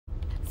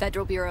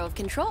Federal Bureau of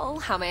Control,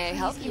 how may I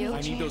help you?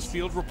 I need those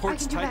field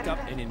reports typed up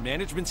and in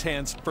management's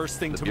hands first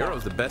thing tomorrow. The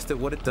Bureau's the best at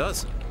what it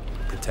does.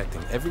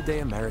 Protecting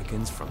everyday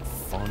Americans from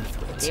foreign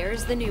threats.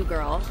 Here's the new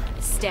girl,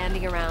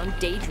 standing around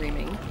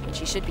daydreaming when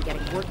she should be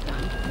getting work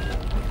done.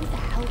 Who the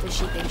hell does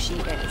she think she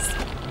is?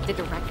 The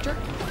director?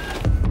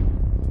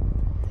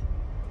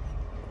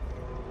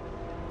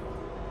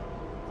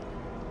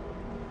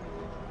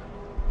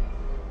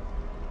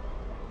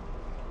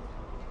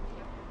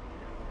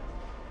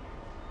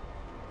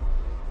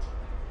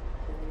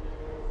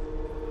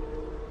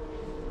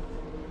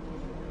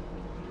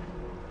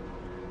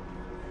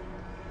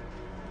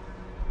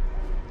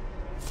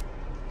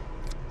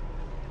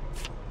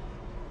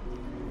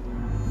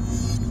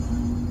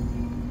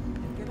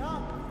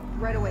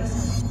 Right away, sir.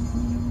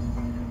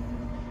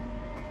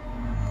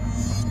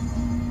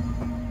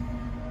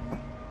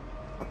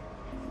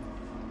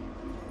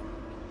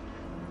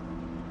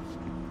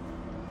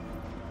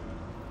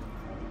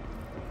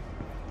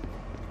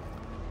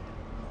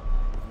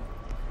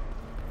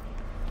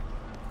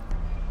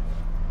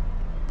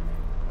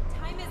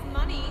 Time is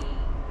money.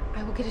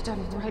 I will get it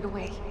done right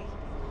away.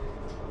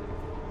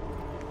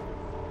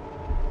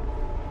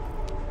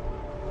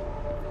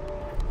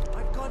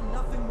 I've got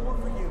nothing more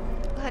for you.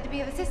 Glad to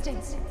be of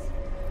assistance.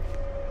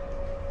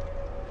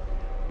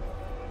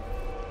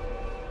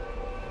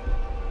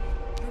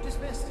 You're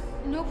dismissed.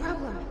 No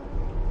problem.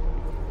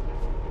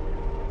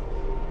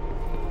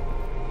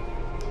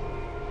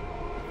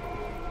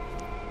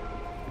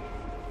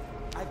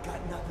 I've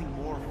got nothing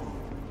more for you.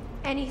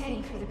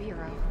 Anything for the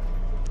Bureau.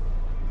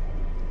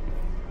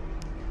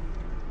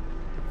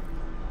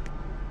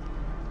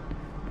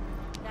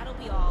 That'll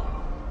be all.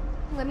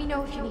 Let me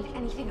know if you need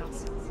anything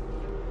else.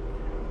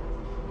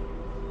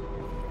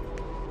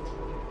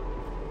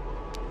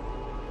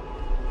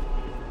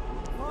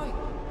 Fine.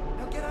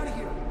 Now get out of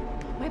here.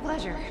 My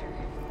pleasure.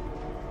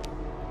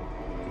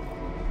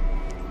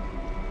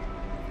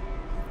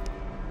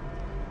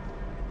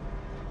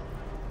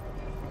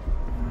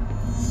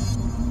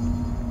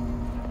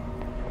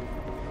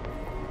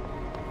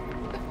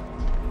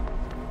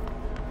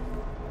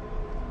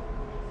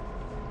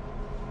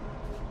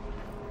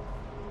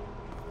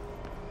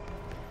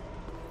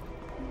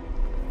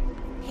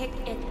 Pick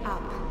it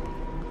up.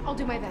 I'll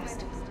do my best.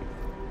 Did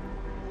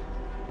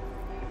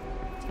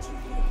you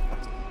hear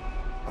it?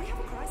 We have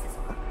a crisis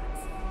on our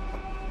hands.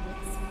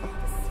 Let's have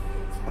a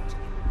secret search.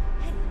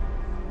 Hey,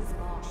 Miss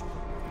Marsh.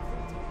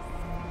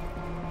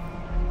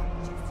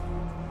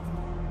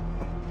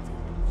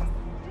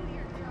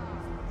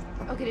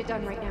 I'll get it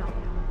done right now.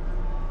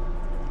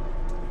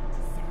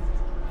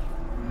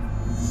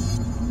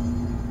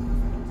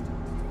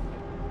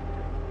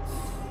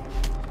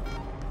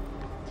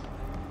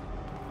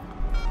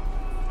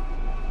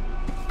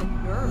 The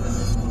nerve of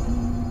this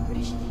woman. Who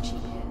does she think she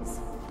is?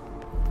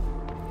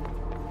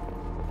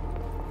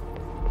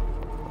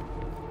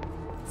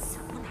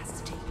 Someone has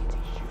to take it.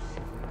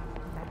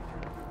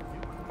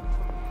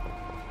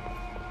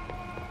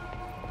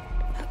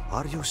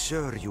 Are you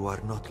sure you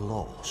are not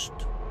lost?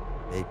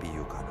 Maybe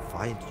you can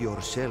find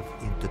yourself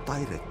in the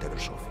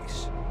director's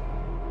office.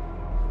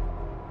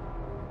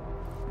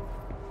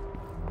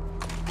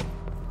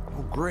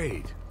 Oh,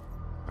 great.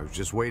 I was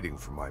just waiting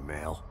for my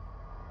mail.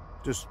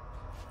 Just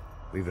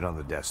leave it on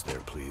the desk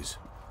there, please.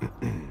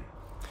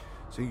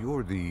 So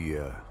you're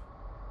the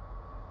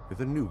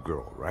new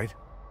girl, right?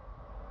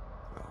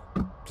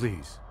 Well,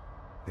 please,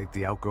 take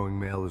the outgoing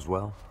mail as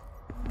well.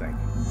 Thank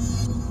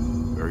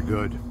you. Very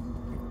good.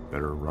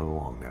 Better run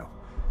along now.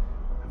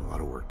 I have a lot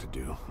of work to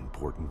do.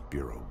 Important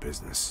bureau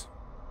business.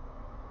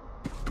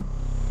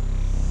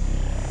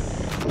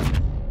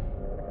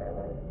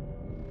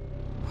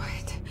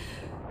 What?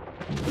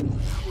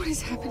 What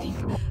is happening?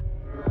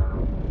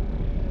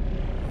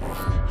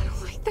 I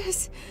don't like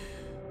this.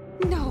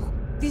 No,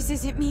 this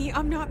isn't me.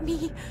 I'm not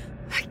me.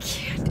 I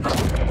can't.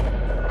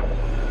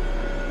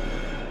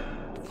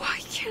 Why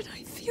can't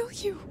I feel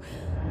you?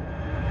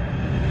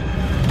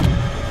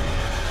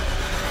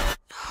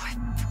 Oh,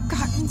 I've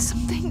forgotten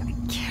something. I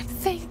can't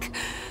think.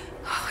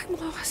 Oh, I'm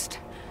lost.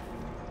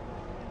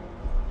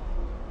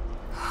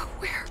 Oh,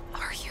 where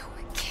are you?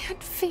 I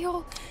can't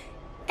feel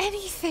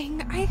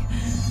anything. I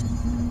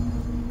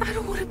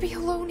don't want to be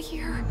alone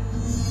here.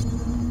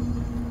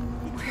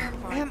 Where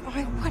am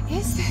I? What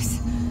is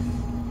this?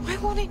 I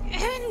want it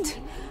end.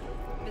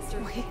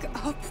 Wake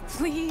up,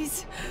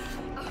 please.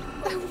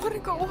 I want to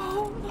go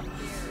home.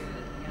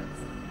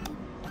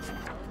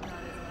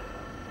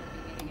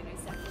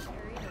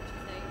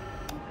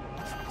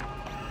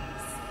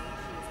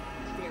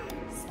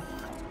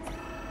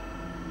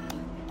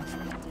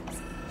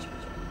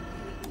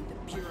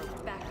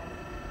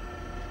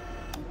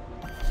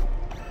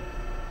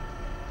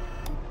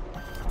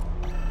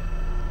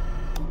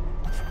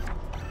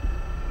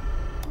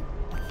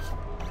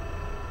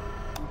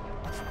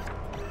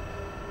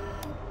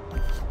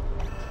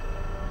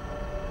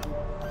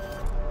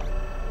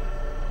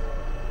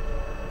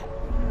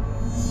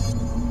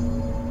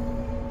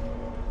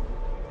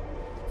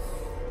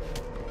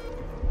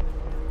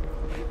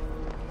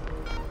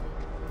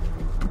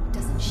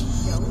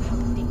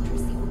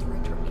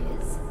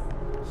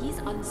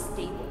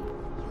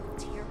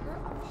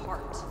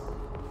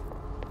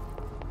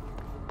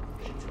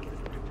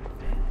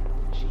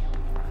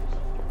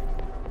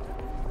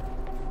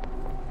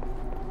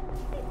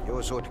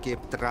 You should keep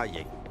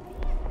trying.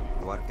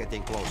 You are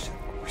getting closer.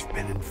 We've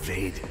been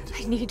invaded.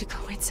 I need to go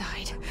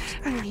inside.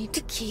 I need to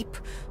keep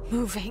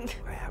moving.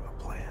 I have a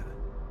plan.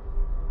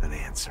 An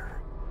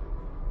answer.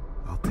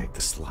 I'll take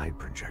the slide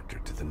projector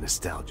to the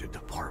nostalgia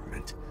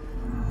department.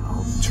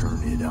 I'll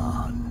turn it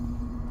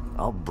on.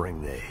 I'll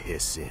bring the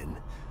hiss in.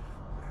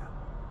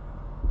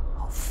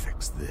 I'll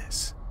fix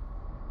this.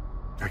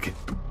 I can...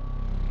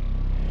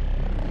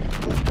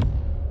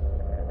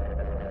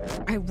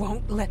 I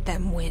won't let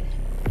them win.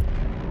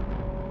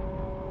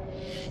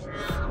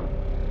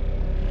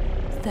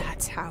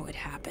 That's how it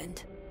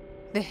happened.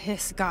 The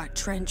hiss got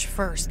Trench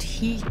first.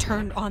 He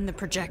turned on the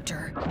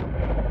projector.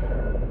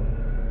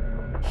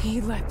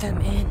 He let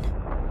them in.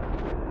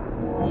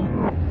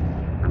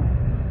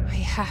 I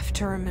have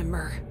to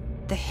remember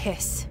the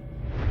hiss.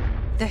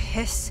 The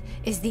hiss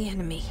is the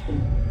enemy.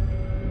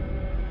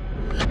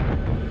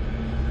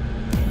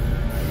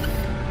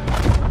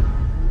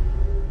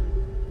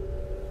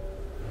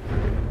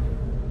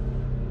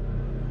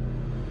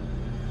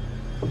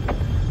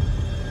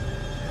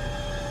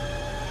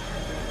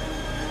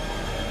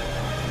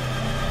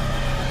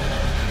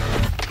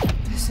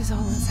 This is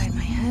all inside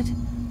my head.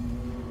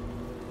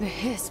 The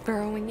hiss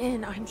burrowing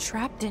in. I'm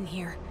trapped in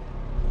here.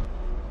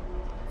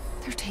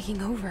 They're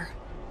taking over.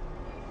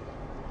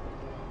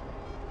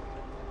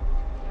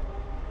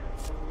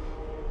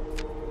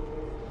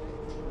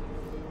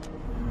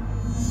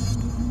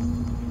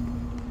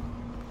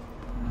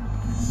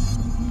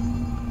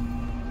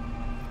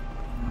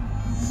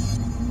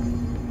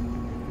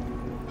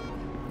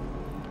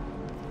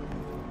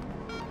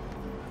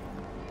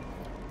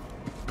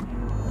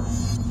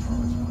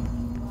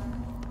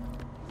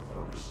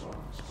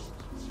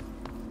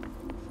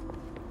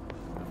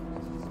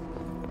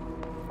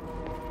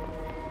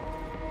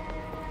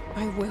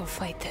 I will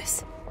fight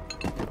this.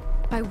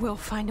 I will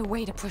find a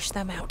way to push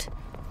them out.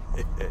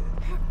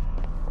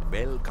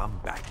 Welcome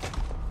back.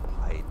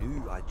 I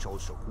knew I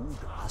chose a good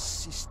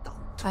assistant.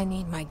 I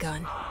need my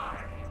gun.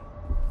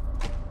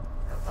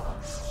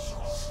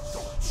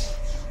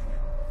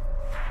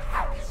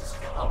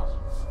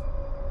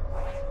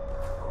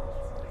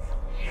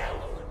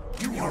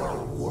 You are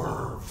a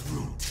worm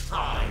through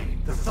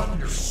time. The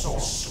Thunder Soul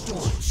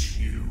stores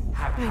you.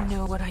 I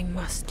know what I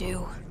must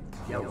do.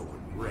 Yellow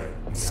and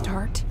red.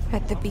 Start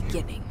at the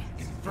beginning.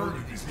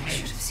 Inverted is I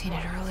should have seen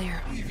it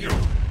earlier. leave you.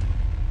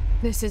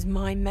 This is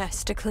my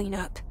mess to clean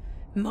up.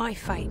 My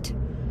fight.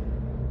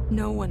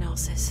 No one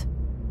else's.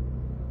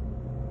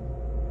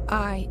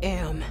 I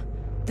am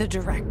the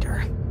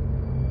director.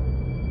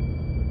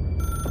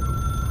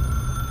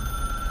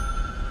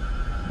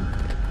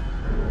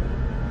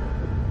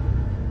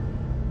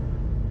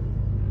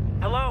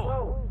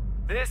 Hello,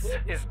 this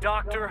is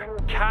Dr.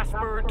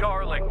 Casper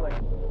Darling.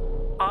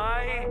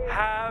 I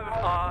have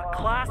a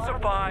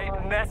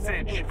classified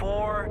message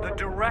for the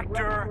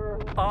director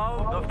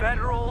of the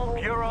Federal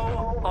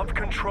Bureau of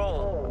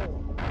Control.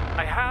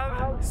 I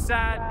have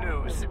sad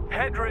news.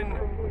 Hedron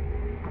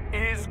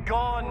is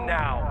gone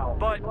now,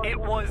 but it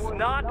was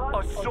not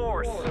a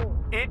source.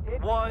 It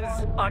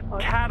was a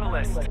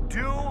catalyst.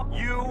 Do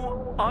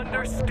you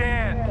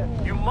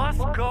understand? You must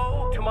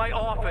go to my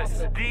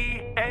office,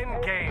 the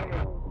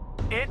Endgame.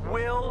 It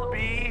will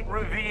be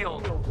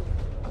revealed.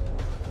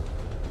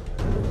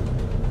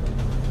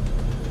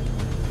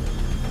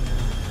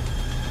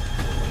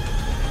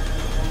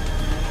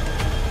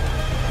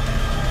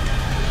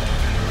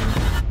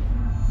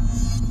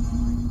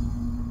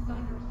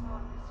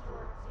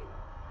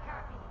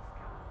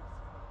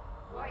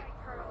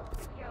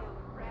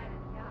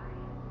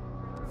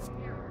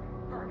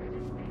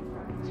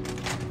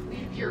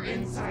 Leave your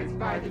insides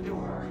by the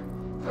door.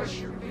 Push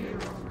your vehicle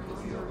through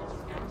the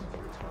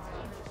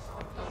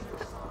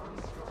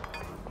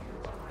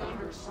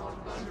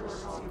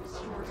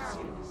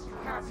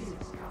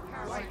happiness,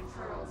 white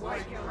pearls,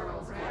 red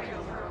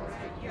pearls,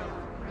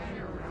 yellow,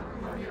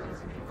 mirrors,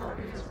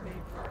 garbage,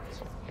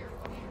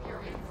 leave your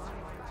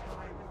insides.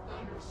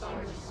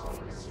 Thunder song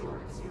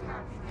restores you.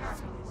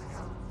 Happiness,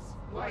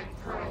 white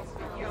pearls,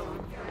 yellow,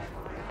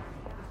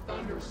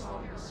 thunder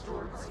song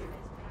restores you.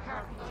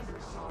 Happy thunder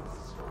song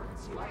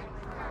restores you.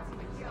 Happy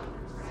yellow,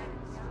 red,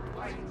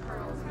 white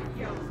pearls,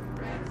 yellow,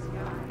 red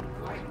sky,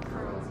 white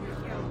pearls,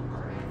 yellow,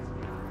 red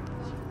sky.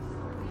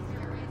 Leave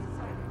your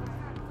inside.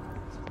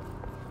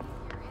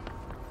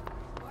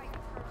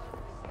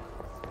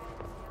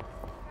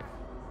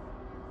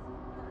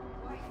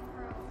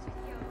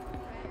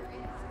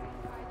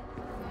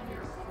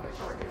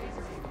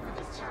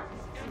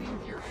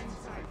 Leave your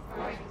inside.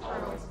 White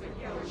pearls,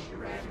 yellow,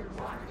 red,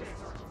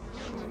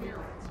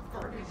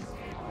 garbage,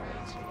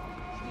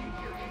 leave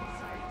your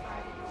inside by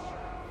the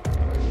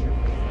You're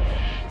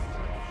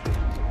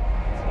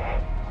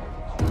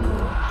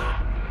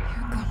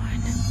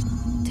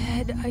gone.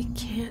 Dead. I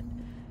can't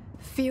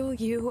feel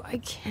you. I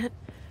can't.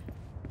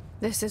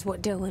 This is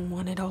what Dylan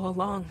wanted all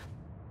along.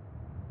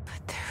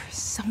 But there is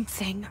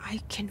something. I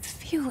can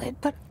feel it,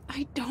 but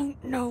I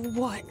don't know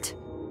what.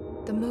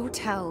 The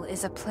motel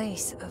is a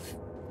place of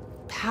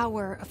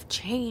power, of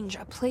change,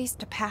 a place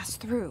to pass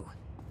through.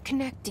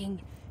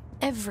 connecting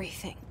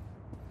everything.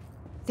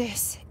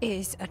 This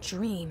is a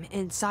dream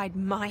inside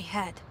my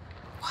head.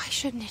 Why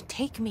shouldn't it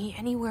take me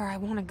anywhere I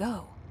want to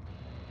go?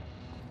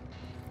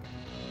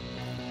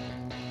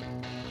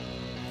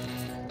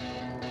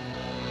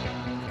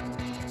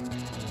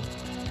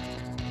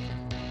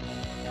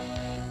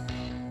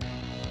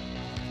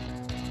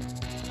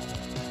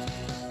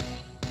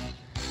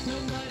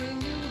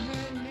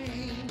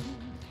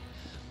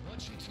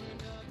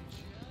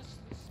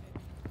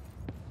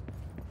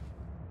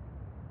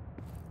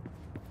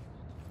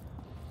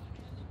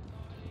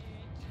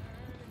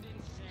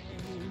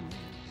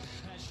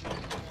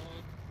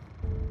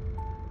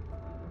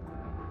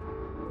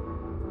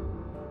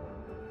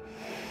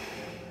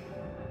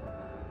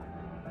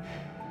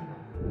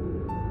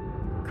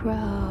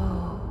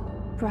 Grow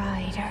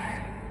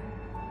brighter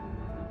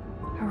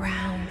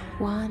around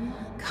one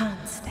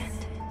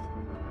constant.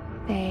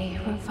 They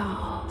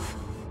revolve.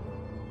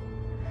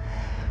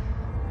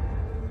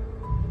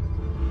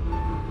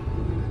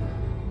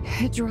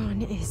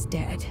 Hedron is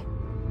dead,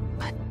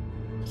 but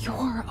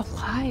you're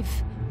alive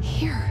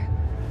here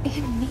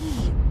in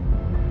me.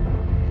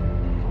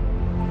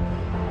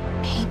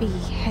 Maybe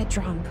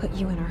Hedron put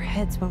you in our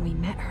heads when we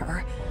met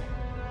her.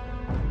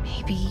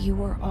 Maybe you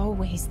were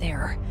always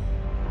there.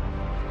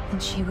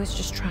 And she was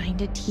just trying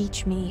to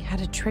teach me how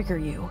to trigger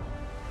you.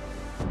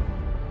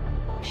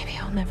 Maybe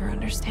I'll never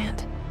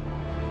understand.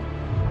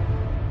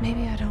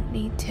 Maybe I don't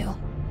need to.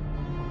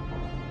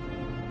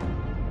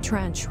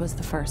 Trench was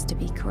the first to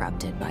be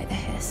corrupted by the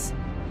hiss.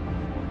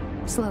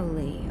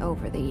 Slowly,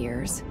 over the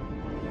years.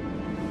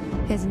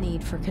 His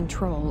need for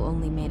control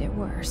only made it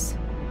worse.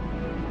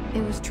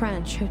 It was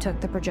Trench who took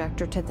the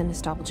projector to the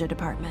nostalgia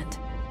department.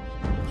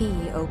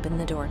 He opened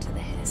the door to the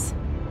hiss.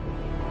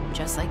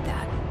 Just like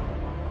that.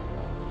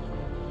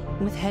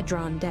 With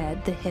Hedron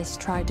dead, the hiss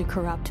tried to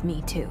corrupt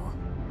me too.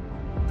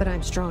 But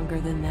I'm stronger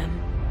than them.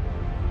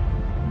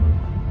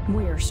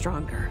 We're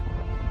stronger.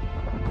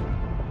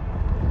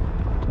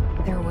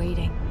 They're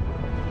waiting.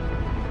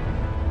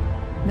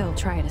 They'll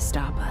try to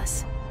stop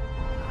us.